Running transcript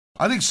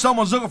I think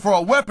someone's looking for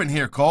a weapon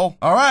here, Cole.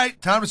 All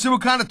right, time to see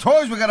what kind of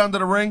toys we got under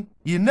the ring.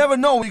 You never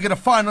know what you're gonna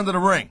find under the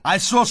ring. I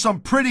saw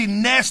some pretty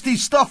nasty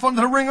stuff under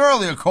the ring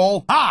earlier,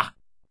 Cole. Ah,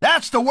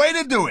 that's the way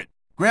to do it.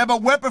 Grab a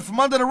weapon from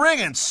under the ring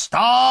and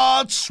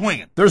start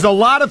swinging. There's a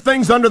lot of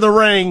things under the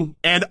ring,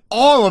 and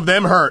all of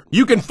them hurt.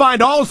 You can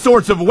find all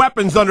sorts of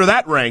weapons under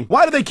that ring.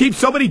 Why do they keep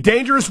so many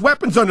dangerous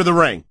weapons under the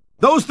ring?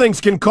 Those things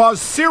can cause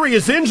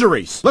serious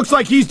injuries. Looks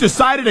like he's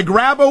decided to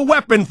grab a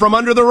weapon from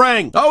under the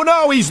ring. Oh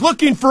no, he's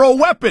looking for a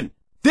weapon.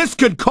 This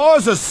could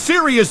cause a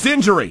serious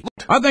injury.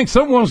 I think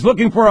someone's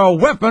looking for a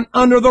weapon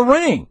under the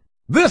ring.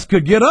 This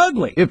could get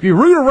ugly. If you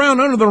root around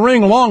under the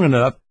ring long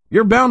enough,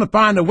 you're bound to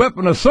find a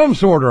weapon of some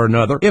sort or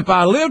another. If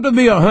I live to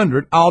be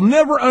 100, I'll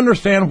never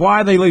understand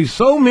why they leave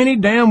so many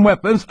damn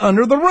weapons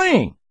under the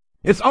ring.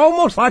 It's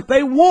almost like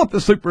they want the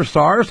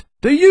superstars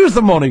to use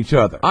them on each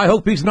other. I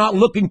hope he's not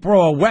looking for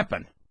a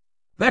weapon.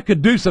 That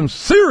could do some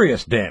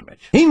serious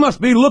damage. He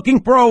must be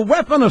looking for a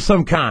weapon of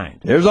some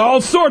kind. There's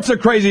all sorts of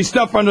crazy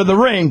stuff under the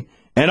ring,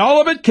 and all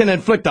of it can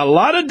inflict a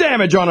lot of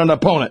damage on an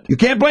opponent. You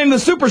can't blame the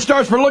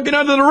superstars for looking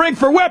under the ring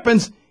for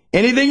weapons.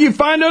 Anything you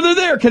find under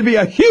there can be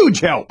a huge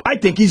help. I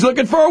think he's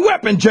looking for a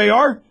weapon,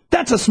 JR.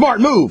 That's a smart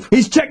move.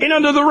 He's checking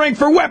under the ring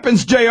for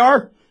weapons,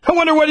 JR. I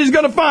wonder what he's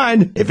going to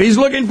find. If he's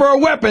looking for a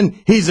weapon,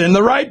 he's in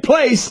the right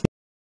place.